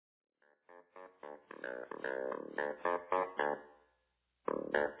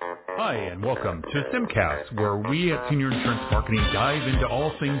Hi, and welcome to SIMcast, where we at Senior Insurance Marketing dive into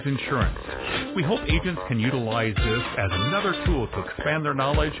all things insurance. We hope agents can utilize this as another tool to expand their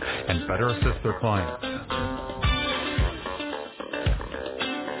knowledge and better assist their clients.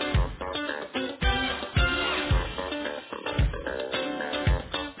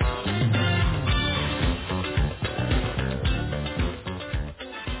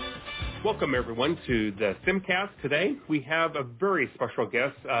 Welcome, everyone, to the SIMcast. Today, we have a very special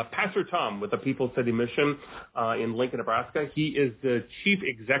guest, Pastor Tom with the People's City Mission in Lincoln, Nebraska. He is the Chief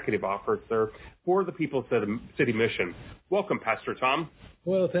Executive Officer for the People's City Mission. Welcome, Pastor Tom.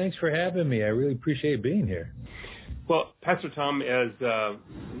 Well, thanks for having me. I really appreciate being here. Well, Pastor Tom, as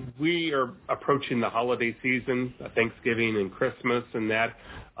we are approaching the holiday season, Thanksgiving and Christmas and that,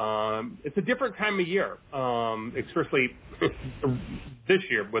 it's a different time of year, especially this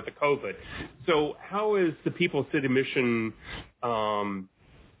year with the COVID. So how is the People's City Mission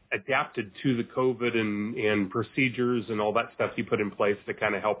adapted to the COVID and procedures and all that stuff you put in place to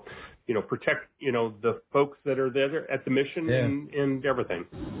kind of help, protect, the folks that are there at the mission and everything?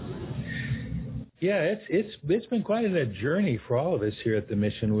 Yeah, it's been quite a journey for all of us here at the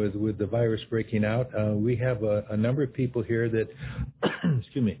mission with the virus breaking out. We have a number of people here that,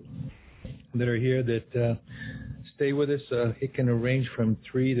 that are here that stay with us. It can range from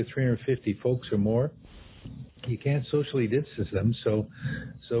 300 to 350 folks or more. You can't socially distance them, so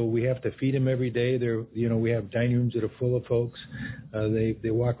we have to feed them every day. We have dining rooms that are full of folks. They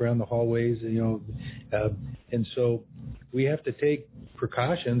walk around the hallways, and so we have to take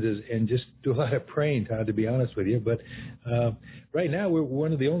precautions and just do a lot of praying, Todd, to be honest with you. But right now, we're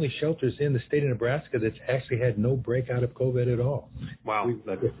one of the only shelters in the state of Nebraska that's actually had no breakout of COVID at all. Wow.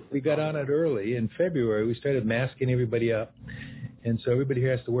 We got on it early. In February, we started masking everybody up. And so everybody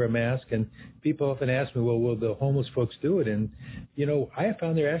here has to wear a mask. And people often ask me, well, will the homeless folks do it? And, I have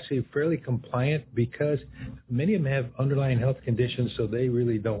found they're actually fairly compliant because many of them have underlying health conditions, so they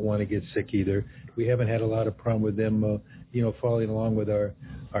really don't want to get sick either. We haven't had a lot of problem with them, following along with our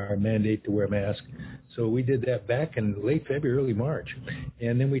mandate to wear a mask. So we did that back in late February, early March.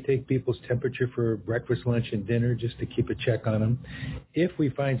 And then we take people's temperature for breakfast, lunch, and dinner just to keep a check on them. If we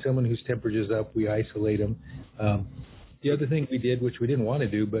find someone whose temperature's up, we isolate them. The other thing we did, which we didn't want to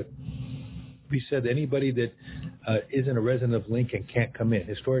do, but we said anybody that isn't a resident of Lincoln can't come in.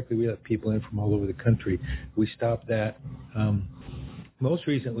 Historically, we let people in from all over the country. We stopped that. Most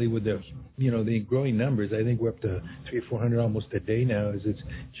recently, with the growing numbers, I think we're up to 300 or 400 almost a day now as it's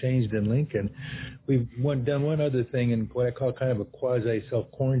changed in Lincoln. We've done one other thing in what I call kind of a quasi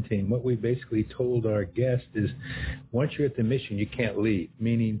self-quarantine. What we basically told our guests is once you're at the mission, you can't leave,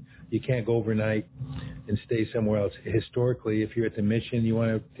 meaning you can't go overnight and stay somewhere else. Historically, if you're at the mission, you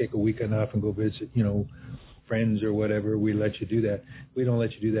want to take a weekend off and go visit, friends or whatever, we let you do that. We don't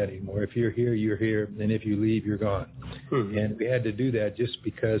let you do that anymore. If you're here, you're here, and if you leave, you're gone. Mm-hmm. And we had to do that just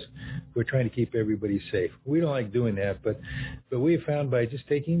because we're trying to keep everybody safe. We don't like doing that, but we have found by just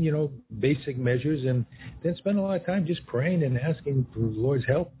taking, basic measures and then spend a lot of time just praying and asking for the Lord's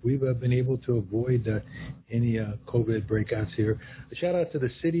help, we've been able to avoid any COVID breakouts here. A shout out to the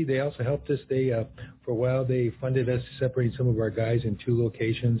city. They also helped us. For a while, they funded us separating some of our guys in 2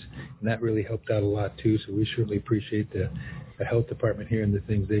 locations, and that really helped out a lot too. So we certainly appreciate the health department here and the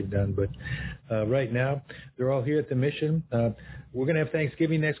things they've done. But right now, they're all here at the mission. We're going to have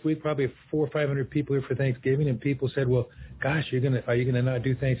Thanksgiving next week, probably 400 or 500 people here for Thanksgiving. And people said, well, gosh, are you going to not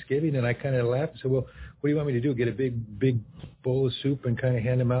do Thanksgiving? And I kind of laughed and said, well, what do you want me to do? Get a big bowl of soup and kind of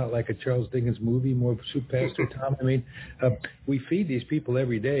hand them out like a Charles Dickens movie, more soup, Pastor Tom? I mean, we feed these people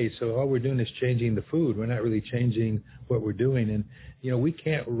every day, so all we're doing is changing the food. We're not really changing what we're doing. And, we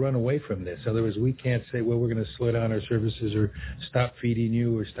can't run away from this. In other words, we can't say, well, we're going to slow down our services or stop feeding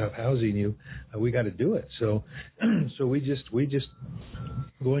you or stop housing you. We got to do it. So we just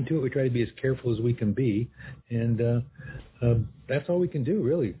go into it. We try to be as careful as we can be. And that's all we can do,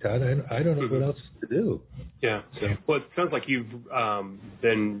 really, Todd. I don't know what else to do. Yeah. So. Well, it sounds like you've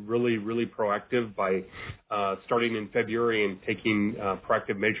been really, really proactive by starting in February and taking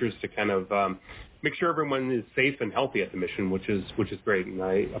proactive measures to kind of make sure everyone is safe and healthy at the mission, which is great, and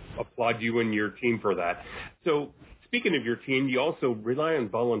I applaud you and your team for that. So, speaking of your team, you also rely on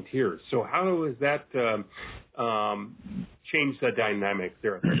volunteers. So, how has that changed the dynamic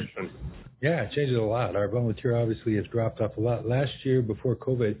there at the mission? Yeah, it changes a lot. Our volunteer obviously has dropped off a lot. Last year, before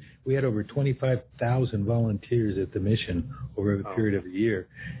COVID, we had over 25,000 volunteers at the mission over a period of a year,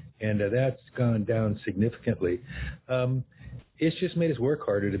 and that's gone down significantly. It's just made us work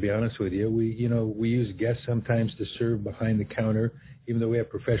harder, to be honest with you. We use guests sometimes to serve behind the counter even though we have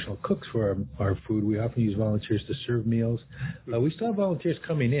professional cooks for our food, we often use volunteers to serve meals. We still have volunteers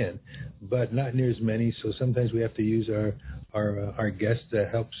coming in, but not near as many. So sometimes we have to use our guests to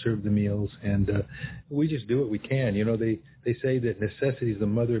help serve the meals, and we just do what we can. They say that necessity is the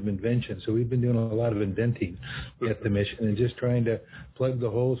mother of invention. So we've been doing a lot of inventing at the mission and just trying to plug the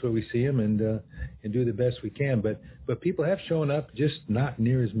holes where we see them and do the best we can. But people have shown up, just not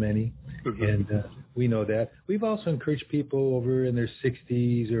near as many, and we know that. We've also encouraged people over in their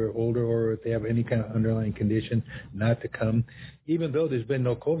 60s or older, or if they have any kind of underlying condition, not to come, even though there's been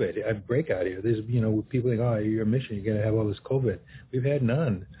no COVID breakout here. There's, people think, oh, you're a mission, you're going to have all this COVID. We've had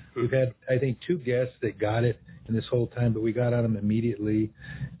none. We've had, I think, 2 guests that got it in this whole time, but we got on them immediately.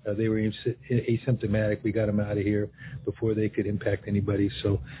 They were asymptomatic. We got them out of here before they could impact anybody.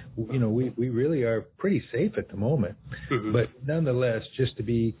 So, we really are pretty safe at the moment. But nonetheless, just to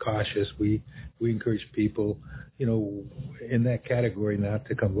be cautious, we encourage people, in that category not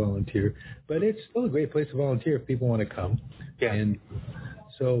to come volunteer. But it's still a great place to volunteer if people want to come. Yeah. And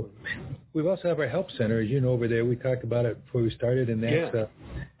so we also have our help center, as you know, over there. We talked about it before we started, and that's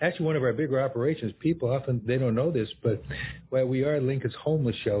actually one of our bigger operations. People often, they don't know this, but we are Lincoln's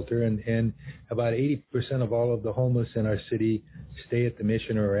homeless shelter, and about 80% of all of the homeless in our city stay at the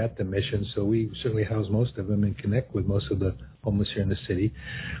mission or are at the mission. So we certainly house most of them and connect with most of the homeless here in the city.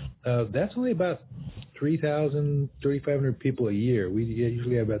 That's only about 3,500 people a year. We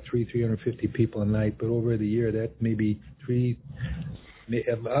usually have about 350 people a night, but over the year, that may be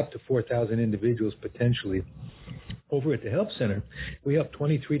up to 4,000 individuals potentially. Over at the Help Center, we help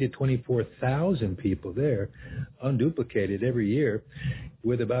 23 to 24,000 people there, unduplicated every year,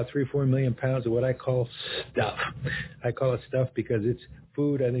 with about 3-4 million pounds of what I call stuff. I call it stuff because it's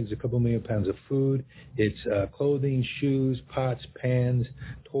food. I think it's a couple million pounds of food. It's clothing, shoes, pots, pans,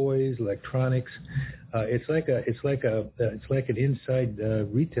 toys, electronics. It's like an inside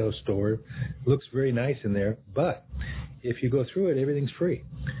retail store. Looks very nice in there, but if you go through it, everything's free.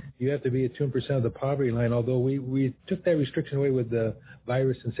 You have to be at 2% of the poverty line, although we took that restriction away with the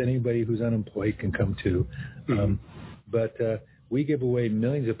virus and said anybody who's unemployed can come too. But we give away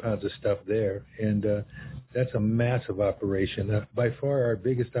millions of pounds of stuff there, and that's a massive operation, by far our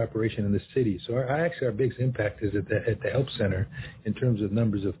biggest operation in the city. So our biggest impact is at the Help Center in terms of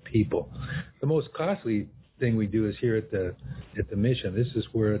numbers of people. The most costly thing we do is here at the mission. This is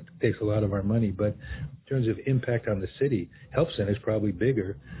where it takes a lot of our money, but in terms of impact on the city, Help Center is probably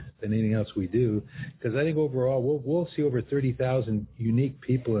bigger than anything else we do, because I think overall we'll see over 30,000 unique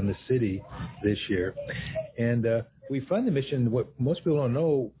people in the city this year. And we fund the mission. What most people don't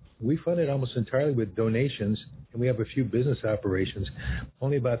know, we fund it almost entirely with donations, and we have a few business operations.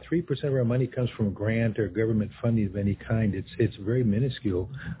 Only about 3% of our money comes from grant or government funding of any kind. It's very minuscule.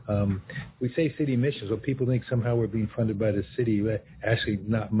 We say city missions, so people think somehow we're being funded by the city. Actually,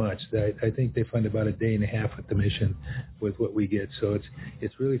 not much. I think they fund about a day and a half at the mission with what we get. So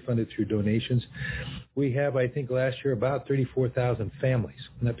it's really funded through donations. We have, I think, last year about 34,000 families,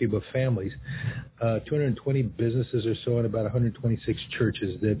 not people, but families, 220 businesses or so, and about 126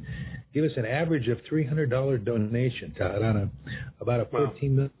 churches that give us an average of $300 donation, Todd, on about a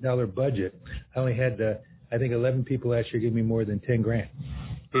 $14 million budget. I only had, I think, 11 people last year give me more than 10 grand.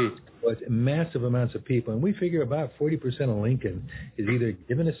 So it's massive amounts of people, and we figure about 40% of Lincoln is either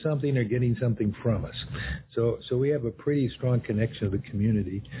giving us something or getting something from us. So we have a pretty strong connection to the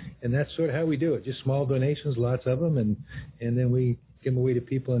community, and that's sort of how we do it. Just small donations, lots of them, and then we give them away to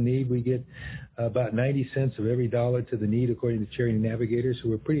people in need. We get about 90 cents of every dollar to the need, according to Charity Navigators,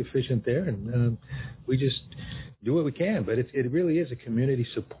 who are pretty efficient there, and we just do what we can. But it really is a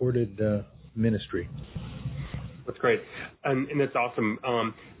community-supported ministry. That's great, and that's awesome.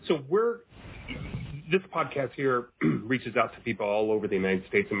 So this podcast here reaches out to people all over the United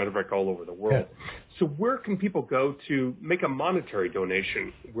States, and matter of fact, all over the world. Yeah. So where can people go to make a monetary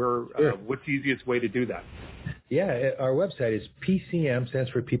donation? What's the easiest way to do that? Yeah, our website is PCM,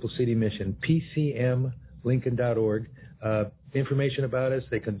 stands for People City Mission, PCMLincoln.org. Information about us,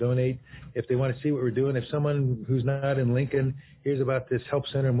 they can donate if they want to see what we're doing. If someone who's not in Lincoln hears about this Help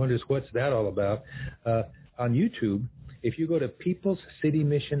Center and wonders what's that all about, on YouTube, if you go to People's City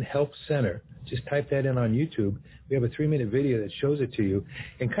Mission Help Center, just type that in on YouTube. We have a 3-minute video that shows it to you.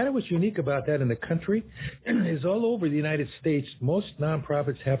 And kind of what's unique about that in the country is all over the United States, most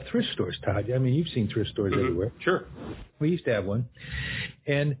nonprofits have thrift stores, Todd. I mean, you've seen thrift stores everywhere. Sure. We used to have one.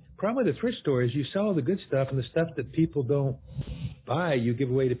 And problem with the thrift store is you sell all the good stuff, and the stuff that people don't buy, you give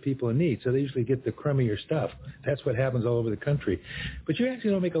away to people in need. So they usually get the crummier stuff. That's what happens all over the country. But you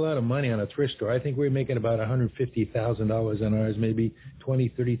actually don't make a lot of money on a thrift store. I think we're making about $150,000 on ours, maybe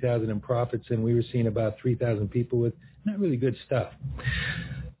 $20,000-$30,000 in profits, and we were seeing about 3,000 people with not really good stuff.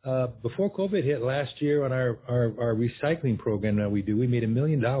 Before COVID hit last year on our recycling program that we do, we made $1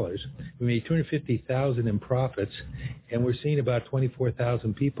 million. We made $250,000 in profits, and we're seeing about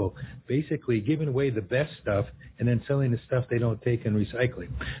 24,000 people basically giving away the best stuff and then selling the stuff they don't take and recycling.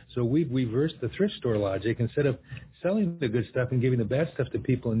 So we've reversed the thrift store logic. Instead of selling the good stuff and giving the best stuff to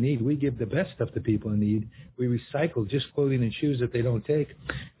people in need, we give the best stuff to people in need. We recycle just clothing and shoes that they don't take.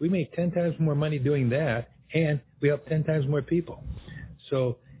 We make 10 times more money doing that, and we help 10 times more people.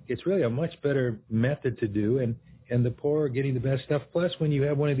 So it's really a much better method to do, and the poor are getting the best stuff. Plus, when you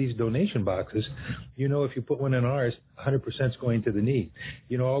have one of these donation boxes, you know if you put one in ours, 100% is going to the need.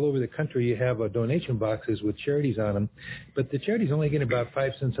 You know, all over the country you have donation boxes with charities on them, but the charity's only getting about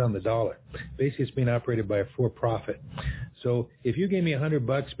 5 cents on the dollar. Basically, it's being operated by a for-profit. So if you gave me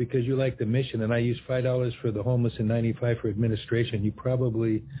 $100 because you like the mission and I use $5 for the homeless and $95 for administration, you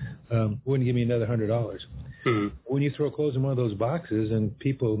probably wouldn't give me another $100. Mm-hmm. When you throw clothes in one of those boxes, and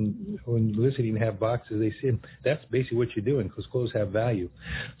people when listening have boxes, they see them, that's basically what you're doing, because clothes have value.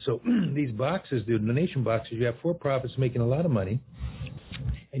 So these boxes, the donation boxes, you have for-profits making a lot of money,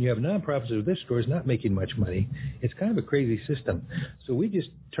 and you have nonprofits or thrift stores not making much money. It's kind of a crazy system. So we just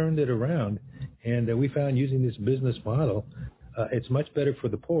turned it around, and we found using this business model, it's much better for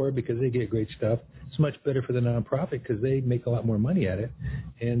the poor because they get great stuff. It's much better for the nonprofit because they make a lot more money at it,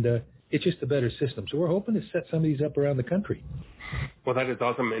 and it's just a better system. So we're hoping to set some of these up around the country. Well, that is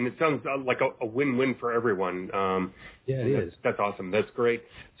awesome, and it sounds like a win-win for everyone. Yeah, it is. That's awesome. That's great.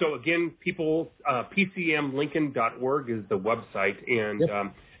 So again, people, PCMLincoln.org is the website, and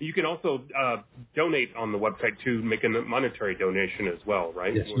yep. You can also donate on the website to make a monetary donation as well,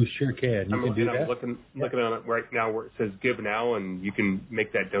 right? Yes, you sure can. You can do that. I'm looking on it right now where it says Give Now, and you can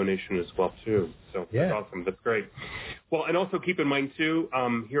make that donation as well, too. So that's awesome. That's great. Well, and also keep in mind, too,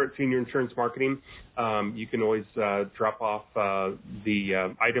 here at Senior Insurance Marketing, you can always drop off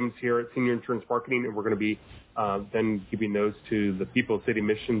the items here at Senior Insurance Marketing, and we're going to be then giving those to the People City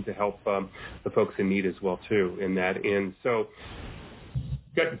Mission to help the folks in need as well, too, in that. And so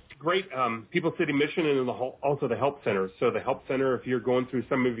got great People City Mission and also the Help Center. So the Help Center, if you're going through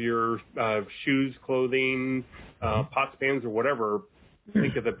some of your shoes, clothing, pots, pans, or whatever,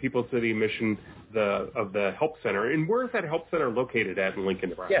 think of the People City Mission of the Help Center. And where is that Help Center located at in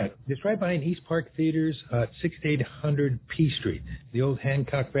Lincoln, Nebraska? Yeah, it's right behind East Park Theaters, 6800 P Street, the old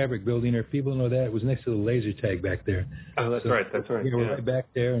Hancock Fabric Building. Or if people know that, it was next to the laser tag back there. Oh, that's right. That's right. You know, we're right back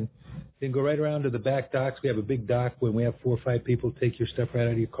there. And then go right around to the back docks. We have a big dock when we have 4 or 5 people take your stuff right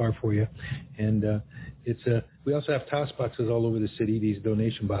out of your car for you. And we also have toss boxes all over the city, these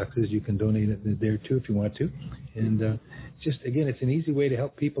donation boxes. You can donate it there, too, if you want to. And just, again, it's an easy way to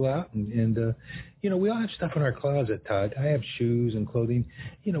help people out. And you know, we all have stuff in our closet, Todd. I have shoes and clothing,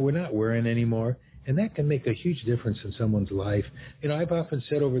 you know, we're not wearing anymore. And that can make a huge difference in someone's life. You know, I've often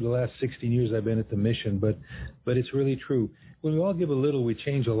said over the last 16 years I've been at the mission, but it's really true. When we all give a little, we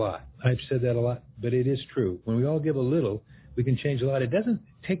change a lot. I've said that a lot, but it is true. When we all give a little, we can change a lot. It doesn't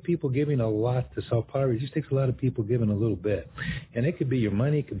take people giving a lot to solve poverty. It just takes a lot of people giving a little bit. And it could be your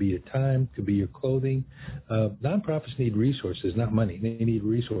money, it could be your time, it could be your clothing. Nonprofits need resources, not money. They need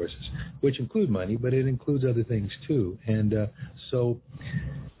resources, which include money, but it includes other things too. And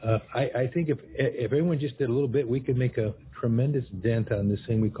I think if everyone just did a little bit, we could make a tremendous dent on this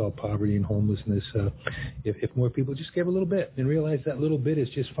thing we call poverty and homelessness. If more people just gave a little bit and realize that little bit is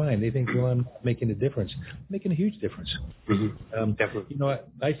just fine. They think, well, I'm making a difference. Making a huge difference. Mm-hmm. Definitely. You know,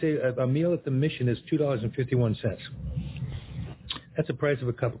 I say a meal at the mission is $2.51. That's the price of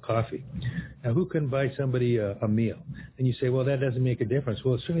a cup of coffee. Now, who can buy somebody a meal? And you say, well, that doesn't make a difference.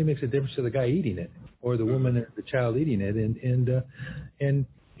 Well, it certainly makes a difference to the guy eating it, or the woman or the child eating it. And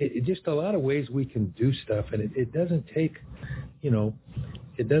it just a lot of ways we can do stuff, and it doesn't take, you know,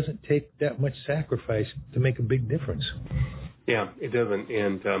 it doesn't take that much sacrifice to make a big difference. Yeah, it doesn't.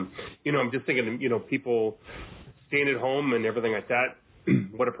 And, you know, I'm just thinking, you know, people staying at home and everything like that,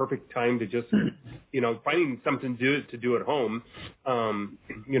 what a perfect time to just, you know, finding something to do at home,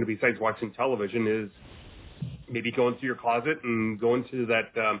 you know, besides watching television, is maybe going through your closet and going to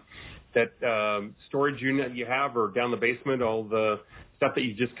that storage unit you have, or down the basement, all the stuff that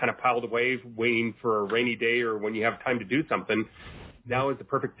you just kind of piled away waiting for a rainy day or when you have time to do something. Now is the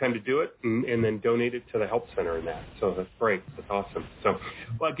perfect time to do it, and then donate it to the Help Center and that. So that's great. That's awesome. So,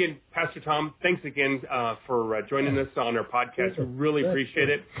 well, again, Pastor Tom, thanks again for joining us on our podcast. We really appreciate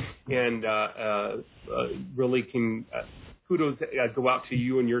it, and really can kudos go out to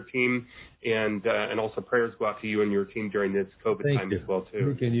you and your team, and also prayers go out to you and your team during this COVID time as well, too.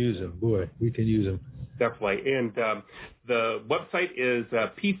 We can use them. Boy, we can use them. Definitely. And the website is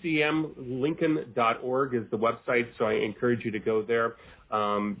pcmlincoln.org is the website, so I encourage you to go there,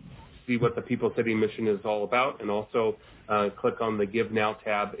 see what the People City Mission is all about, and also click on the Give Now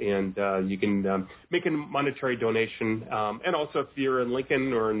tab, and you can make a monetary donation. And also, if you're in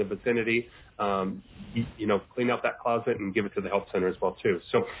Lincoln or in the vicinity, clean out that closet and give it to the Help Center as well, too.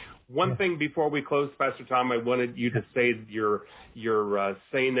 So one thing before we close, Pastor Tom, I wanted you to say your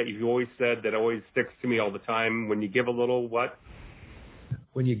saying that you've always said that always sticks to me all the time. When you give a little, what?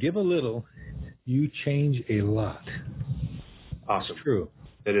 When you give a little, you change a lot. Awesome. It's true.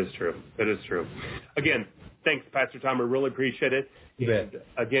 It is true. It is true. Again, thanks, Pastor Tom. I really appreciate it. You bet.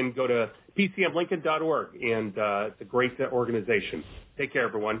 Again, go to pcmlincoln.org, and it's a great organization. Take care,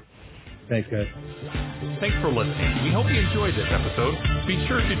 everyone. Thanks, guys. Thanks for listening. We hope you enjoyed this episode. Be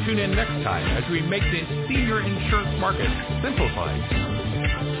sure to tune in next time as we make the senior insurance market simplified.